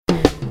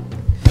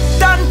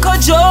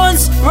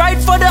Jones, write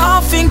for the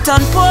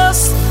Huffington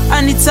Post,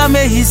 and it's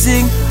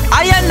amazing.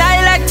 I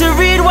like to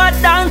read what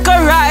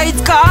Danka write,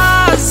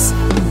 cause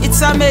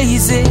it's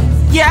amazing.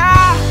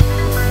 Yeah.